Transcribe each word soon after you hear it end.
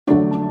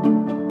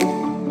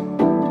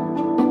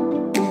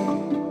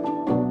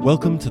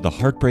Welcome to the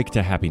Heartbreak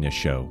to Happiness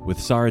Show with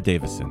Sarah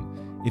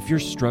Davison. If you're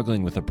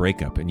struggling with a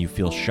breakup and you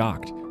feel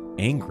shocked,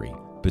 angry,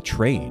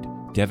 betrayed,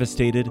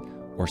 devastated,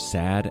 or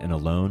sad and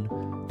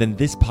alone, then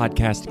this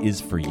podcast is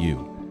for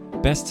you.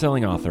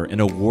 Best-selling author and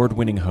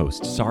award-winning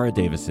host Sarah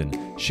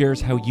Davison shares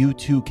how you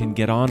too can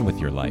get on with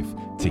your life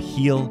to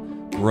heal,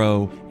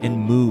 grow, and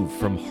move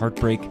from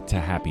heartbreak to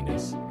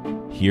happiness.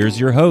 Here's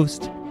your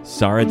host,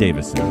 Sarah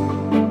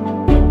Davison.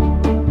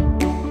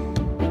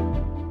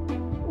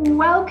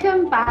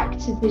 Welcome back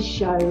to the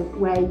show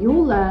where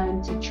you'll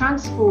learn to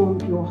transform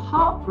your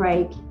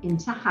heartbreak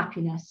into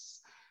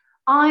happiness.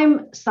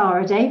 I'm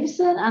Sarah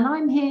Davison and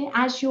I'm here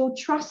as your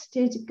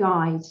trusted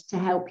guide to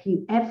help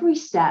you every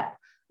step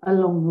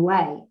along the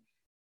way.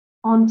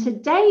 On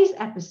today's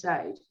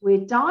episode,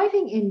 we're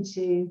diving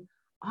into,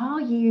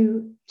 are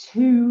you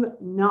too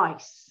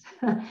nice?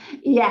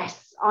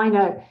 Yes, I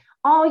know.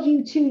 Are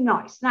you too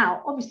nice?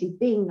 Now, obviously,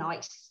 being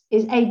nice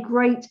is a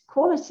great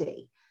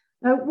quality.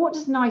 Now, what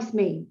does nice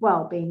mean?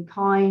 Well, being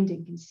kind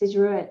and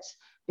considerate,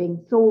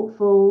 being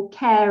thoughtful,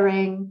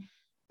 caring,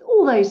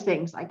 all those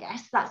things, I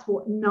guess. That's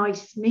what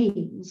nice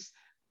means.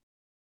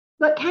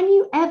 But can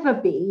you ever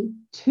be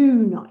too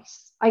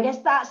nice? I guess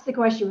that's the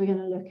question we're going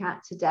to look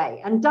at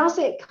today. And does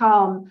it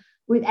come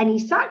with any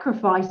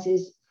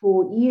sacrifices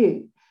for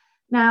you?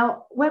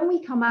 Now, when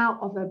we come out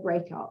of a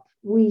breakup,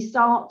 we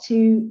start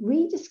to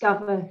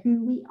rediscover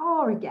who we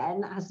are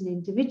again as an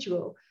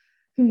individual.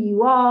 Who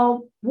you are,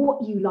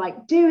 what you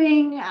like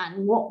doing,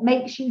 and what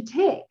makes you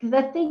tick.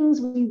 The things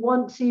we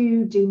want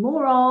to do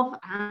more of,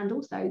 and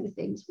also the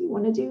things we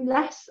want to do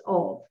less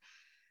of.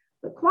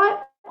 But quite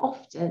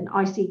often,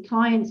 I see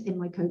clients in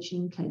my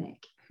coaching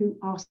clinic who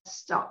are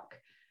stuck.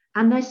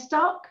 And they're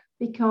stuck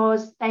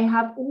because they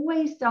have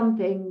always done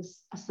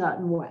things a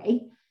certain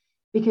way,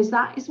 because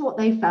that is what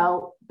they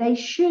felt they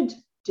should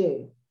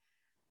do.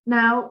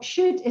 Now,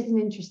 should is an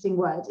interesting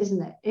word,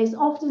 isn't it? It's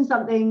often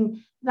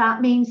something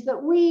that means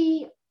that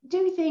we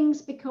do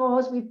things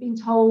because we've been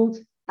told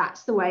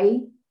that's the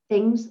way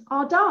things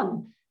are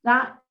done.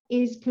 That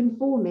is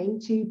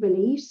conforming to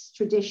beliefs,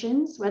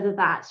 traditions, whether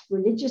that's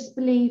religious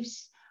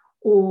beliefs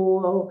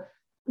or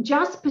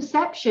just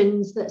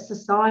perceptions that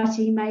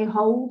society may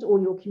hold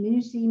or your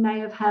community may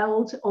have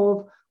held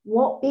of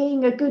what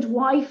being a good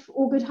wife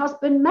or good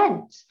husband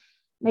meant.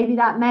 Maybe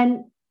that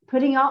meant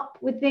putting up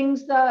with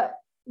things that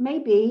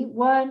maybe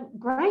weren't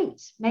great.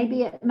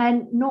 Maybe it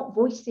meant not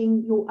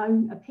voicing your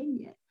own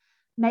opinion.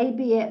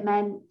 Maybe it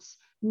meant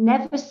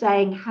never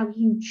saying how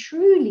you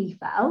truly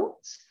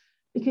felt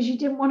because you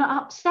didn't want to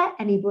upset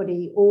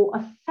anybody or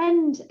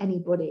offend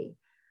anybody.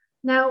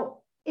 Now,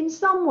 in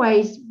some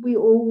ways, we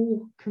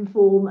all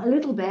conform a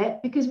little bit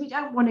because we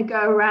don't want to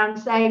go around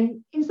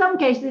saying, in some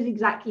cases,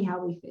 exactly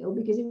how we feel,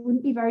 because it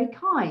wouldn't be very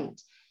kind.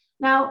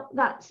 Now,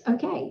 that's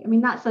okay. I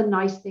mean, that's a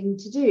nice thing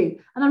to do.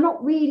 And I'm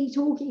not really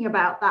talking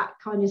about that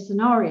kind of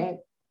scenario.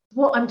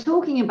 What I'm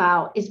talking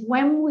about is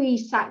when we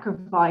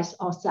sacrifice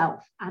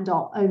ourselves and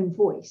our own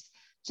voice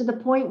to the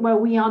point where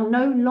we are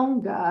no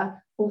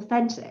longer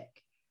authentic.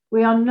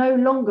 We are no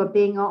longer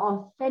being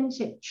our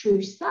authentic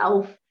true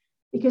self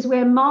because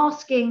we're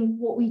masking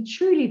what we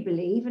truly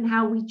believe and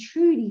how we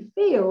truly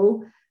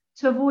feel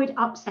to avoid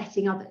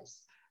upsetting others.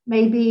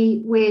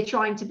 Maybe we're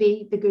trying to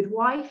be the good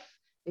wife,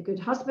 the good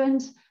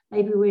husband.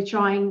 Maybe we're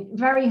trying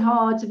very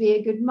hard to be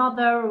a good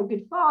mother or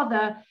good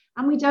father,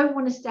 and we don't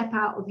want to step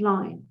out of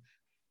line.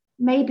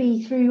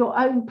 Maybe through your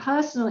own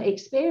personal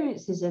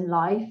experiences in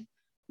life,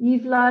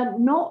 you've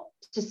learned not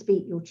to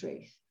speak your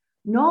truth,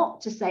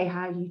 not to say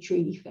how you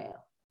truly feel.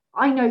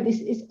 I know this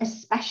is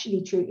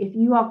especially true if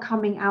you are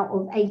coming out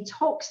of a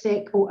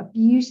toxic or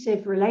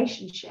abusive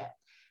relationship,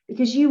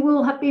 because you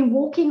will have been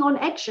walking on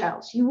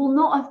eggshells. You will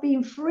not have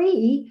been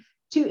free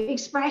to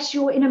express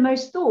your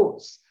innermost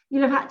thoughts.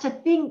 You'll have had to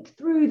think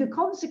through the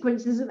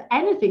consequences of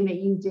anything that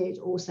you did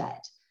or said.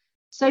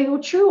 So your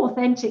true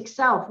authentic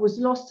self was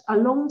lost a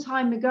long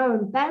time ago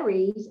and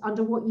buried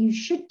under what you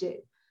should do,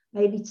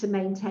 maybe to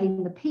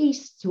maintain the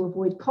peace, to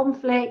avoid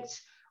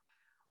conflict,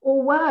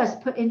 or worse,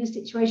 put in a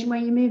situation where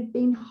you may have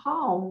been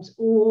harmed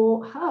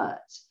or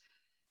hurt.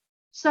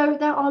 So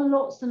there are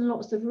lots and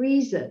lots of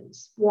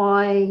reasons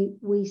why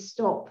we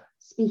stop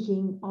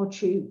speaking our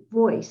true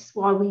voice,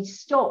 why we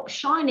stop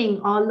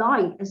shining our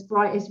light as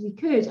bright as we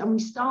could and we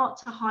start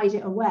to hide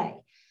it away.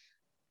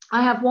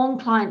 I have one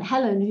client,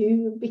 Helen,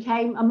 who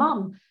became a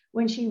mum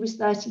when she was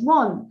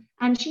 31,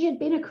 and she had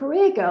been a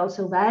career girl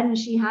till then, and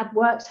she had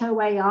worked her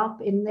way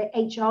up in the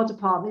HR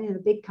department in a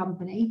big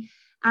company,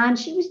 and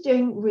she was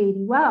doing really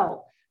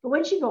well. But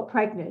when she got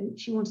pregnant,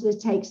 she wanted to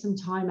take some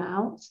time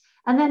out,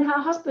 and then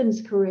her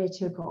husband's career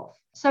took off.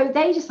 So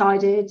they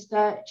decided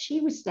that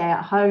she would stay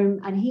at home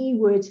and he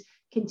would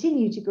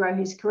continue to grow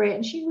his career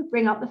and she would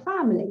bring up the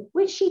family,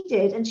 which she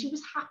did, and she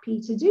was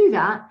happy to do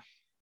that.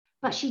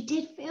 But she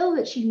did feel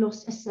that she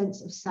lost a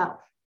sense of self,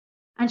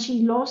 and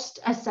she lost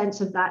a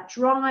sense of that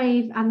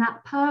drive and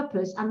that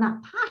purpose and that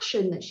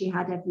passion that she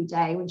had every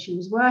day when she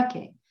was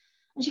working.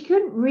 And she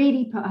couldn't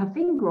really put her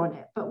finger on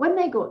it. But when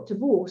they got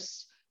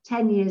divorced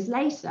 10 years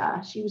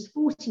later, she was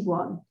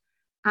 41.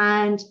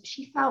 and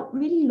she felt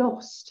really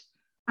lost.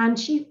 And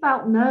she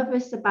felt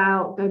nervous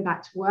about going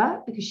back to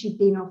work because she'd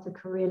been off the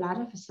career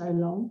ladder for so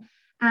long.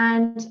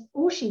 And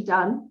all she'd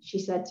done, she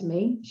said to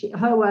me,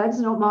 her words,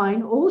 not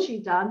mine, all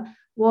she'd done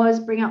was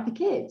bring up the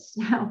kids.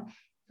 Now,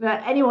 for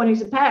anyone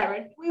who's a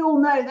parent, we all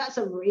know that's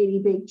a really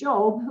big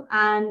job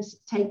and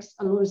takes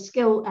a lot of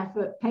skill,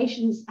 effort,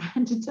 patience,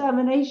 and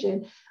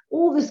determination.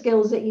 All the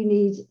skills that you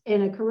need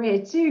in a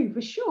career too,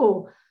 for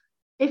sure,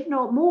 if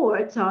not more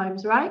at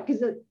times, right?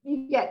 Because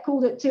you get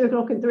called at 2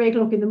 o'clock and 3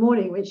 o'clock in the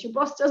morning, which your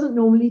boss doesn't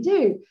normally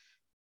do.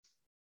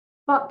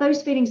 But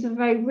those feelings were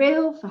very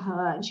real for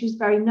her, and she was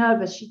very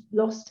nervous. She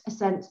lost a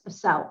sense of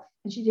self,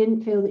 and she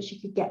didn't feel that she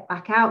could get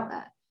back out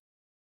there.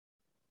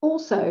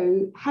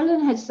 Also,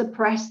 Helen had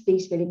suppressed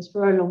these feelings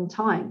for a long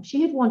time.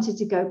 She had wanted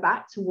to go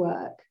back to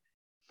work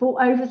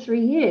for over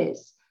 3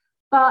 years,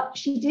 but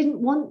she didn't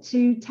want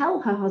to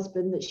tell her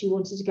husband that she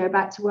wanted to go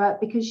back to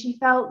work because she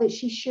felt that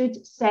she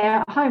should stay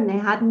at home. They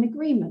had an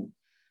agreement.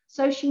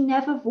 So she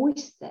never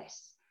voiced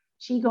this.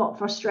 She got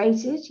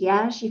frustrated.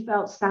 Yeah, she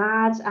felt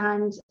sad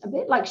and a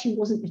bit like she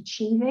wasn't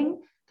achieving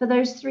for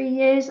those 3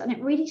 years. And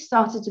it really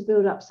started to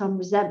build up some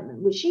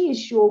resentment, which she is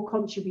sure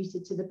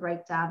contributed to the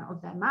breakdown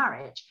of their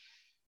marriage.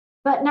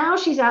 But now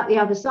she's out the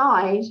other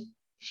side.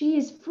 She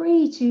is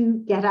free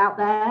to get out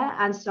there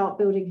and start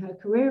building her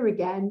career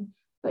again.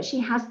 But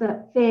she has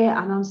that fear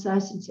and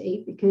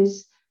uncertainty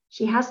because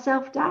she has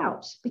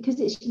self-doubt, because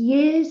it's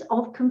years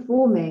of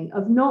conforming,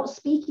 of not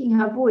speaking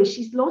her voice.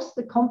 She's lost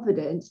the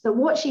confidence that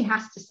what she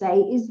has to say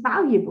is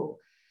valuable.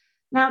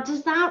 Now,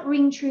 does that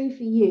ring true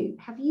for you?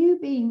 Have you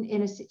been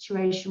in a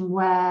situation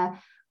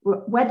where,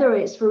 whether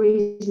it's for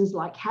reasons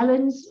like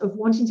Helen's of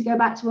wanting to go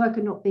back to work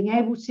and not being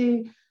able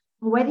to,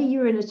 or whether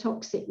you're in a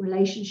toxic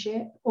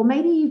relationship, or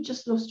maybe you've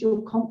just lost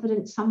your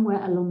confidence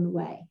somewhere along the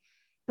way,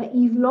 but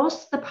you've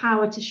lost the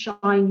power to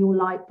shine your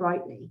light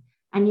brightly,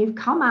 and you've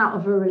come out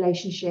of a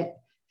relationship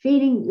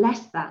feeling less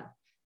than,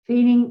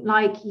 feeling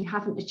like you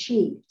haven't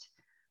achieved.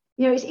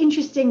 You know, it's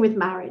interesting with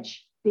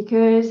marriage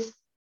because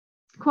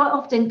quite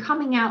often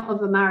coming out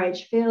of a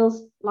marriage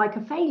feels like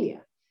a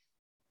failure,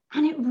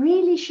 and it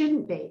really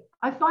shouldn't be.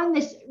 I find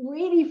this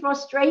really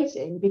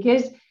frustrating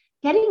because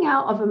getting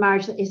out of a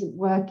marriage that isn't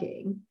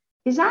working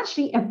is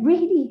actually a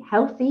really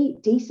healthy,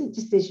 decent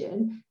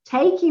decision,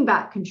 taking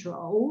back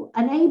control,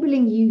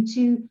 enabling you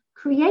to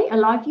create a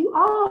life you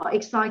are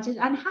excited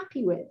and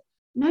happy with.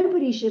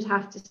 Nobody should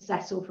have to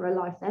settle for a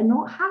life they're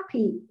not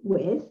happy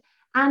with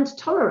and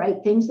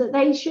tolerate things that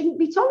they shouldn't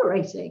be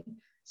tolerating.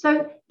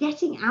 So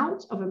getting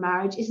out of a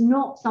marriage is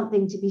not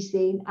something to be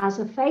seen as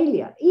a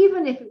failure,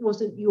 even if it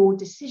wasn't your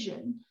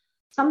decision.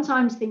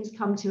 Sometimes things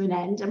come to an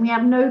end and we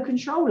have no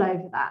control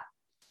over that.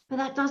 But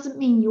that doesn't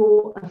mean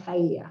you're a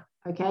failure,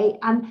 okay?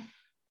 And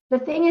the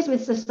thing is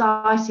with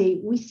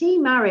society, we see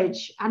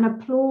marriage and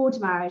applaud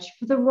marriage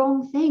for the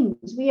wrong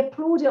things. We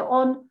applaud it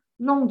on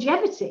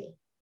longevity.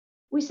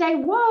 We say,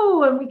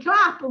 whoa, and we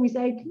clap and we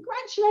say,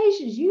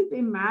 congratulations, you've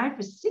been married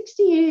for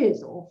 60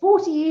 years or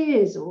 40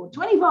 years or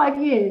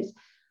 25 years.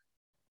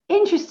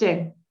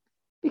 Interesting,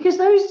 because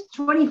those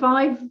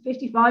 25,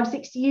 55,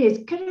 60 years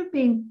could have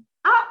been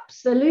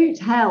absolute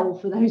hell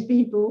for those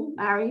people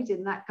married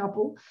in that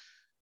couple,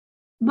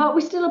 but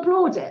we still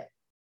applaud it.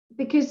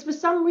 Because for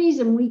some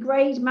reason, we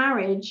grade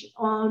marriage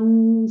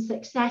on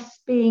success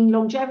being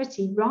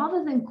longevity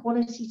rather than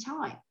quality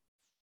time.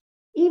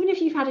 Even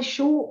if you've had a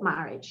short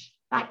marriage,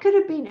 that could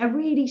have been a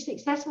really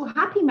successful,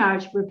 happy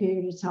marriage for a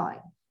period of time.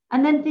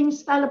 And then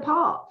things fell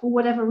apart for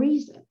whatever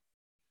reason.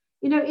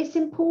 You know, it's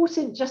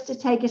important just to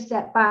take a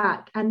step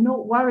back and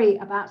not worry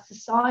about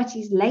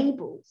society's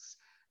labels,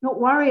 not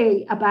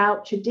worry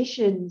about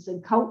traditions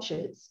and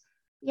cultures.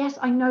 Yes,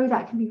 I know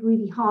that can be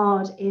really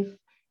hard if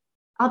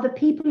other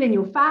people in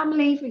your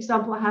family, for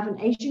example, I have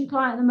an Asian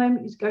client at the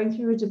moment who's going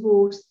through a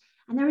divorce,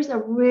 and there is a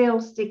real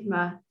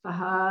stigma for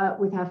her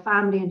with her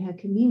family and her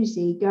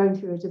community going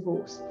through a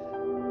divorce.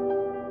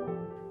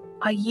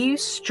 Are you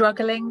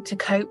struggling to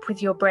cope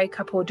with your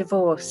breakup or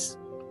divorce?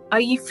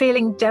 Are you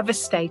feeling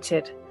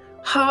devastated,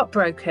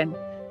 heartbroken,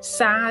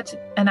 sad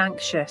and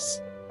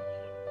anxious?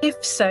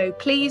 If so,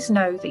 please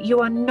know that you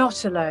are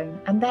not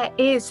alone and there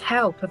is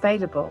help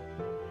available.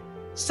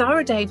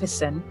 Sara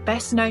Davison,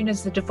 best known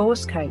as the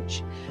Divorce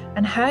Coach,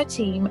 and her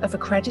team of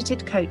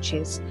accredited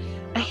coaches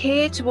are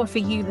here to offer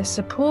you the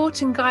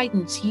support and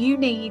guidance you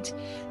need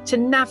to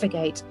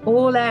navigate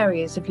all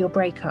areas of your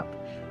breakup,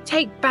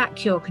 take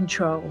back your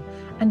control,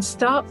 and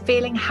start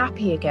feeling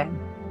happy again.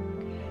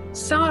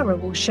 Sara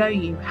will show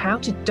you how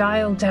to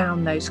dial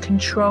down those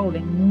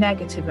controlling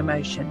negative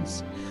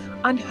emotions,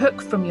 unhook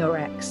from your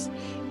ex,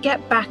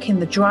 get back in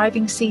the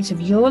driving seat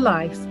of your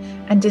life,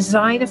 and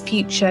design a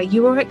future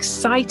you are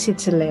excited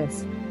to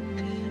live.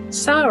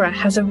 Sara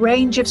has a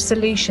range of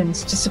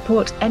solutions to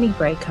support any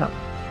breakup,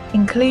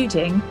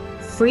 including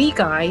free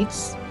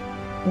guides,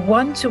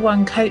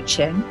 one-to-one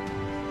coaching,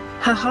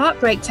 her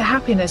Heartbreak to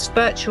Happiness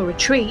virtual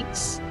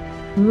retreats,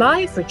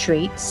 live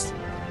retreats,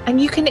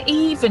 and you can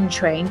even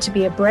train to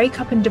be a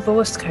breakup and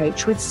divorce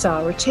coach with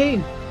Sara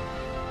too.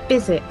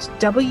 Visit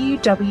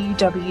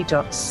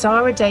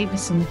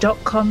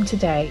www.sarahdavison.com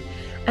today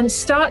and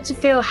start to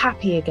feel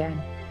happy again.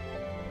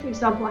 For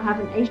example, I have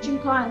an Asian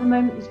client at the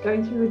moment who's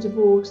going through a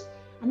divorce,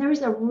 and there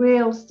is a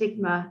real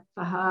stigma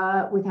for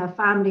her with her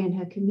family and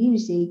her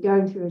community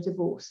going through a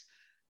divorce.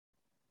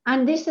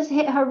 And this has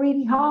hit her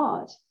really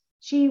hard.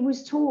 She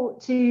was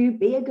taught to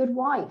be a good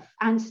wife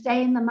and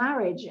stay in the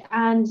marriage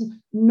and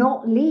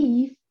not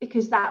leave,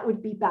 because that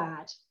would be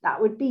bad.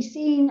 That would be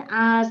seen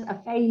as a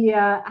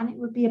failure, and it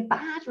would be a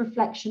bad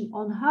reflection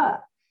on her.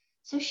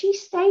 So she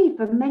stayed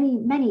for many,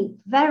 many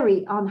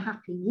very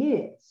unhappy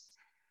years.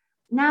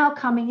 Now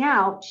coming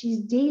out,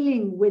 she's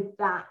dealing with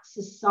that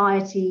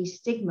society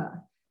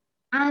stigma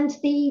and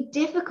the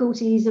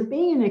difficulties of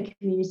being in a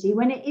community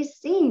when it is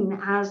seen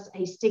as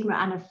a stigma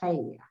and a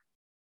failure.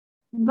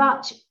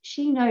 But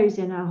she knows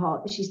in her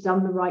heart that she's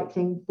done the right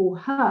thing for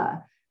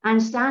her,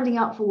 and standing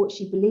up for what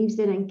she believes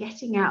in and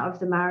getting out of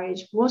the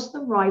marriage was the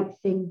right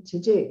thing to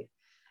do.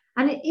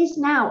 And it is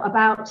now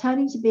about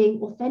turning to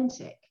being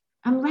authentic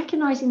and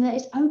recognizing that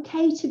it's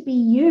okay to be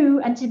you,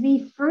 and to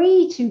be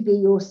free to be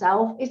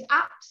yourself is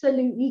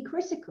absolutely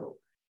critical.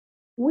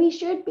 We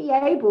should be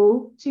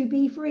able to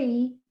be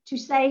free to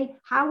say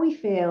how we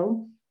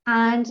feel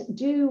and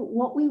do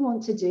what we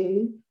want to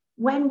do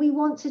when we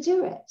want to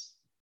do it.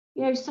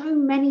 You know, so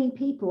many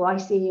people I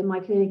see in my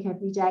clinic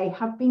every day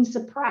have been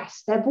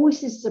suppressed, their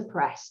voices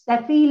suppressed,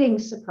 their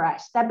feelings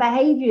suppressed, their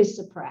behaviors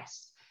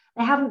suppressed.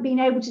 They haven't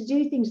been able to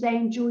do things they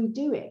enjoy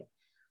doing.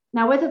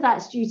 Now, whether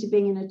that's due to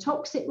being in a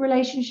toxic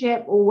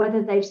relationship or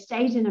whether they've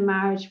stayed in a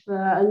marriage for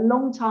a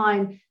long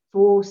time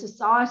for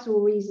societal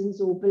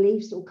reasons or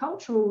beliefs or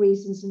cultural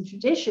reasons and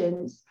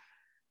traditions,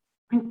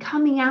 and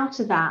coming out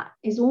of that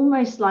is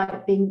almost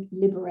like being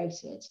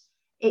liberated.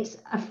 It's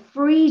a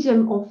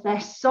freedom of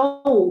their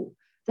soul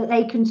that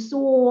they can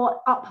soar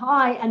up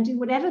high and do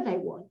whatever they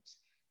want.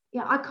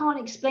 Yeah, I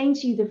can't explain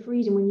to you the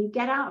freedom when you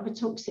get out of a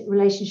toxic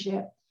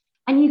relationship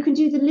and you can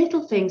do the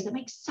little things that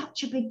make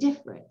such a big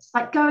difference,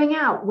 like going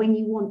out when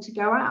you want to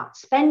go out,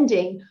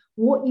 spending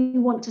what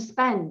you want to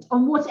spend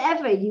on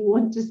whatever you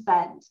want to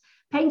spend,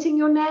 painting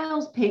your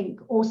nails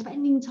pink, or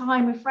spending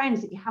time with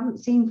friends that you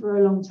haven't seen for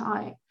a long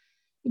time.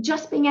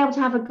 Just being able to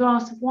have a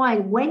glass of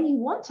wine when you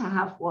want to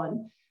have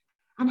one,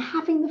 and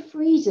having the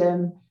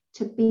freedom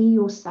to be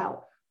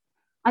yourself.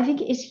 I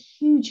think it is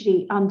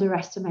hugely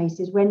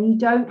underestimated when you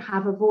don't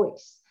have a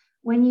voice,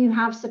 when you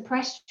have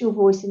suppressed your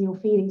voice and your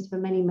feelings for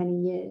many,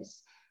 many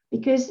years,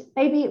 because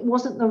maybe it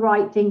wasn't the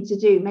right thing to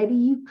do. Maybe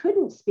you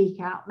couldn't speak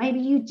out.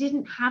 Maybe you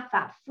didn't have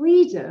that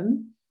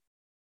freedom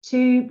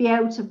to be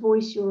able to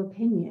voice your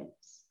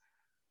opinions.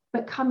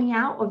 But coming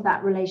out of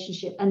that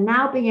relationship and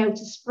now being able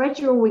to spread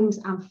your wings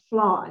and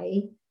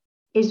fly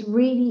is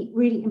really,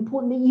 really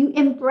important, that you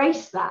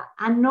embrace that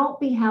and not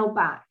be held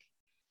back.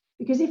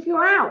 Because if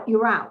you're out,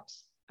 you're out.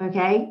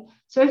 Okay,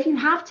 so if you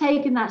have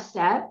taken that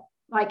step,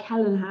 like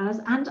Helen has,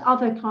 and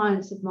other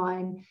clients of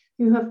mine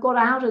who have got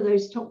out of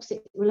those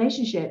toxic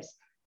relationships,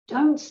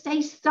 don't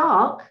stay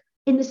stuck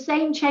in the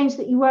same chains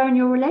that you were in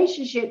your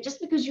relationship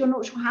just because you're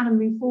not sure how to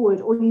move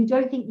forward, or you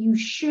don't think you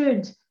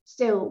should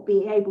still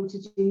be able to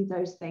do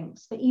those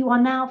things that you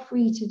are now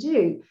free to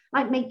do,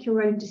 like make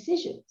your own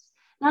decisions.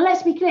 Now,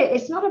 let's be clear,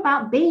 it's not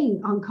about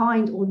being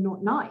unkind or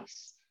not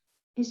nice.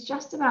 It's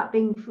just about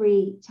being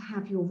free to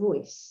have your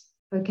voice,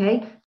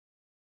 okay?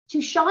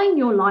 To shine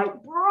your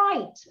light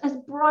bright as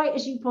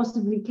you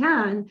possibly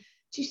can,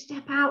 to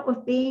step out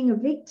of being a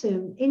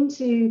victim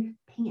into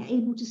being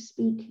able to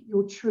speak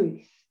your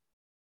truth.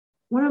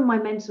 One of my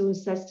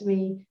mentors says to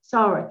me,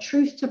 Sarah,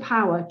 truth to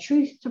power,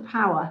 truth to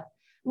power.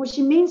 What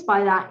she means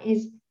by that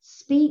is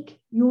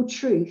speak your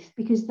truth,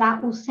 because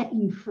that will set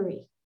you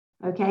free,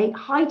 okay?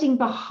 Hiding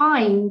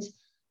behind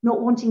not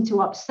wanting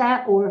to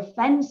upset or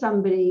offend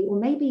somebody, or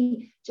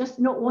maybe just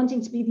not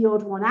wanting to be the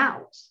odd one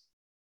out,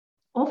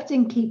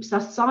 often keeps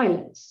us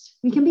silenced.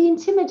 We can be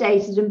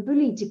intimidated and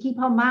bullied to keep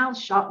our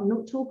mouths shut and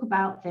not talk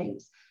about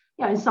things.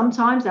 Yeah, and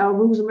sometimes there are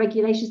rules and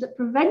regulations that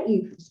prevent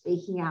you from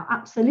speaking out,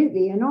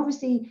 absolutely. And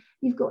obviously,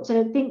 you've got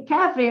to think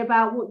carefully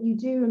about what you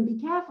do and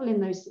be careful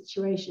in those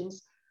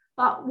situations.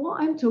 But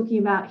what I'm talking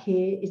about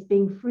here is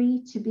being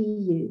free to be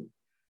you.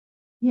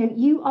 You know,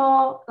 you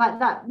are like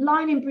that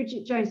line in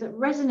Bridget Jones that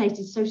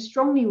resonated so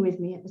strongly with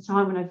me at the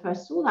time when I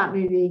first saw that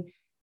movie.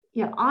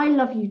 You know, I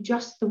love you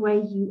just the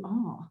way you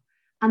are.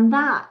 And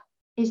that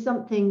is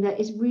something that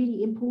is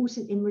really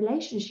important in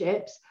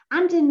relationships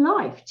and in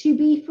life, to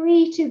be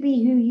free to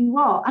be who you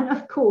are. And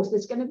of course,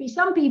 there's going to be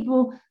some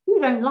people who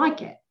don't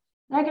like it.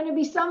 There are going to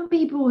be some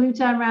people who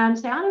turn around and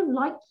say, I don't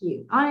like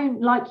you. I don't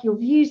like your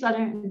views. I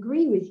don't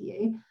agree with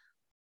you.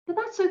 But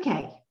that's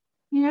okay.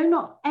 You know,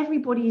 not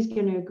everybody is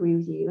going to agree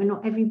with you and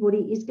not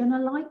everybody is going to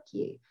like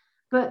you.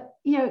 But,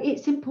 you know,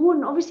 it's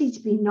important, obviously,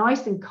 to be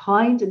nice and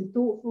kind and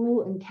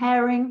thoughtful and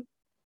caring.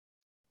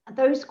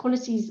 Those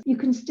qualities, you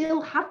can still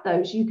have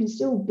those. You can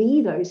still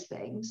be those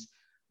things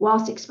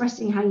whilst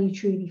expressing how you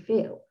truly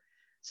feel.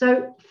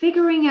 So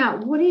figuring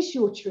out what is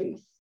your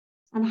truth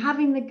and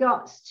having the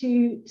guts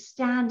to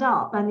stand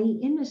up and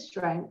the inner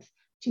strength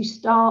to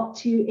start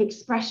to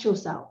express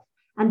yourself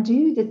and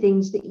do the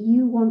things that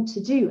you want to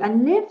do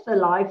and live the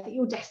life that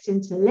you're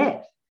destined to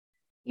live.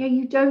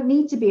 You don't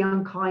need to be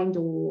unkind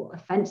or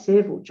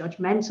offensive or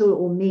judgmental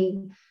or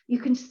mean. You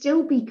can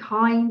still be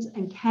kind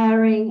and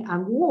caring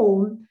and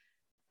warm,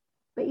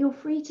 but you're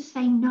free to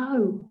say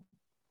no.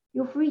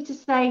 You're free to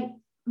say,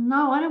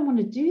 no, I don't want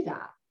to do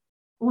that.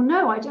 Or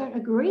no, I don't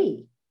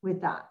agree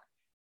with that.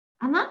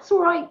 And that's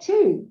all right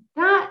too.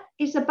 That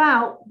is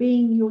about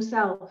being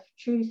yourself,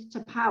 truth to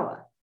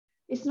power.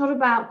 It's not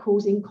about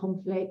causing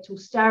conflict or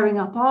stirring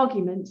up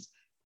arguments.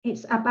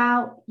 It's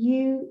about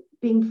you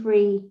being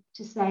free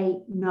to say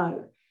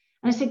no.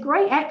 And it's a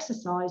great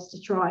exercise to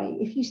try.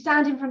 If you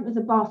stand in front of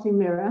the bathroom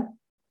mirror,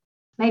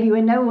 maybe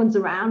when no one's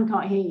around,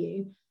 can't hear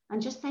you,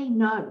 and just say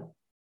no.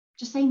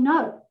 Just say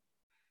no.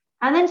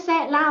 And then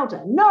say it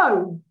louder.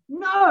 No,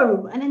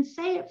 no. And then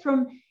say it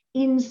from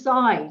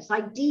inside,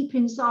 like deep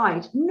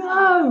inside.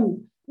 No,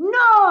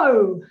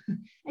 no.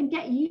 And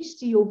get used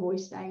to your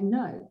voice saying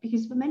no.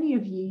 Because for many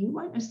of you, you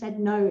won't have said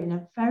no in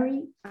a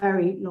very,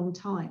 very long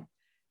time.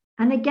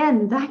 And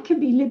again, that can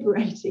be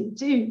liberating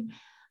too,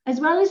 as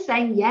well as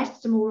saying yes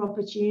to more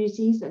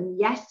opportunities and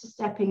yes to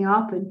stepping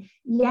up and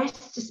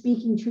yes to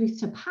speaking truth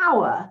to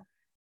power.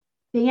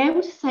 Being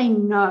able to say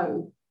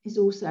no is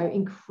also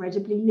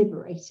incredibly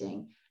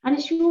liberating. And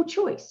it's your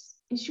choice.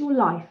 It's your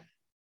life.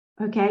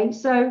 Okay,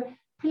 so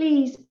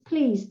please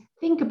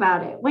think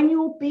about it. When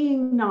you're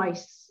being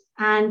nice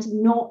and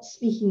not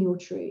speaking your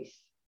truth,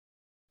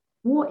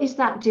 what is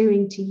that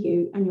doing to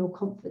you and your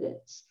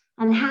confidence?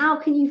 And how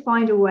can you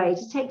find a way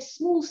to take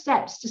small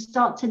steps to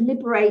start to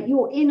liberate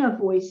your inner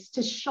voice,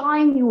 to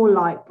shine your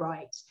light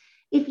bright?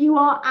 If you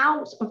are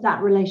out of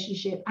that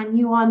relationship and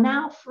you are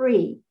now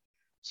free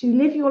to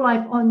live your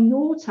life on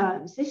your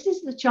terms, this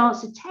is the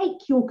chance to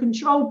take your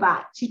control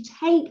back, to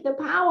take the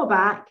power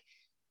back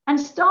and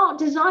start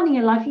designing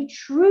a life you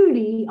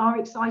truly are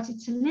excited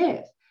to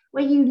live,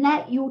 where you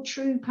let your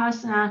true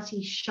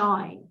personality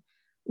shine,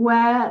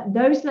 where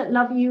those that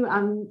love you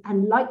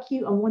and like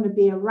you and want to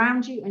be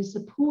around you and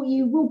support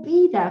you will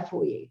be there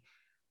for you.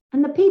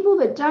 And the people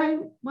that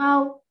don't,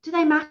 well, do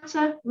they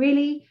matter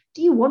really?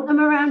 Do you want them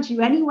around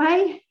you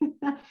anyway?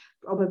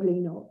 Probably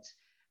not.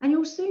 And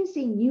you'll soon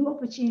see new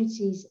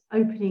opportunities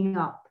opening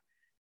up.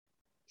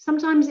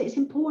 Sometimes it's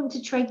important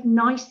to trade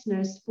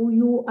niceness for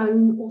your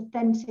own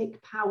authentic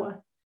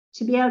power,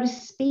 to be able to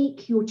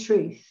speak your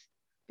truth.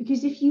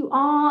 Because if you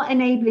are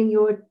enabling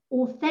your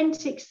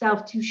authentic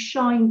self to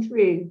shine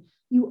through,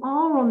 you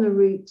are on the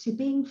route to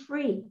being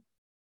free.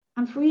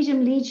 And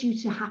freedom leads you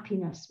to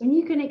happiness. When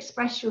you can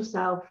express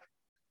yourself,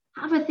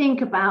 have a think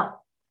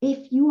about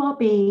if you are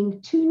being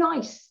too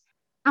nice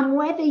and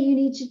whether you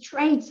need to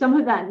trade some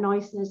of that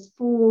niceness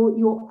for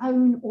your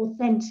own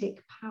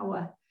authentic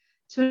power,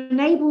 to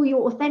enable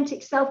your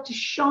authentic self to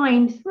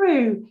shine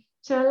through,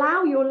 to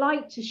allow your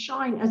light to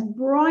shine as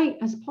bright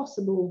as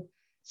possible,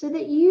 so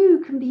that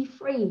you can be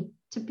free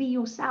to be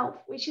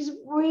yourself, which is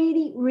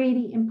really,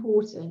 really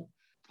important.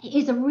 It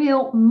is a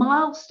real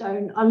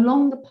milestone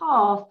along the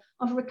path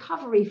of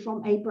recovery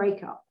from a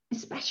breakup,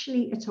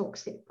 especially a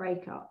toxic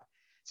breakup.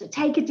 So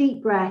take a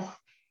deep breath,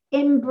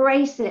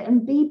 embrace it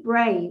and be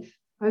brave,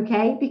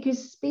 okay?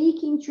 Because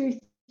speaking truth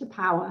to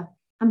power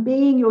and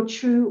being your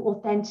true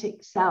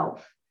authentic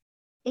self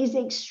is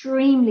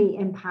extremely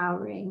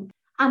empowering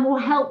and will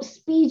help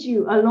speed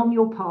you along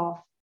your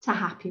path to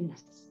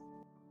happiness.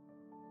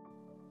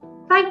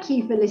 Thank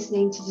you for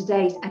listening to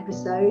today's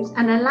episode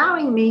and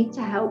allowing me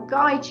to help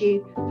guide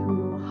you from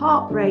your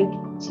heartbreak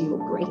to your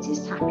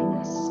greatest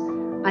happiness.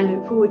 I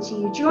look forward to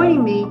you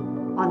joining me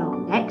on our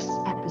next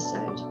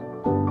episode.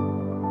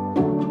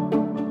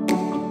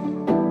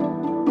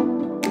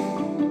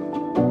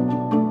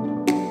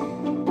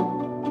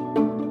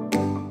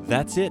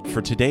 That's it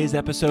for today's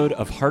episode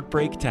of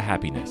Heartbreak to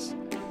Happiness.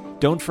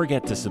 Don't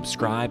forget to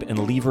subscribe and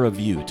leave a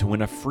review to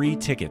win a free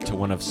ticket to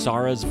one of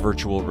Sarah's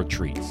virtual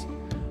retreats.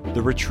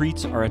 The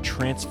retreats are a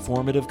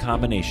transformative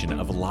combination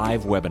of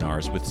live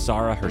webinars with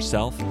Sarah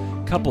herself,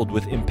 coupled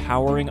with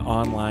empowering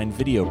online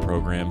video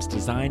programs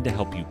designed to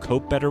help you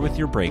cope better with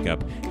your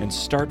breakup and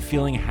start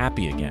feeling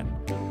happy again.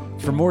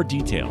 For more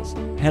details,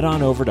 head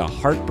on over to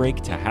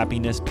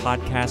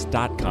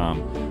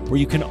heartbreakttohappinesspodcast.com, where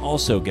you can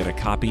also get a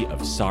copy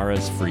of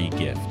Sarah's free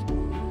gift.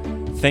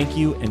 Thank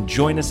you, and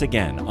join us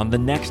again on the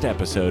next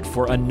episode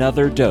for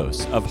another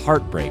dose of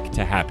Heartbreak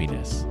to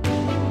Happiness.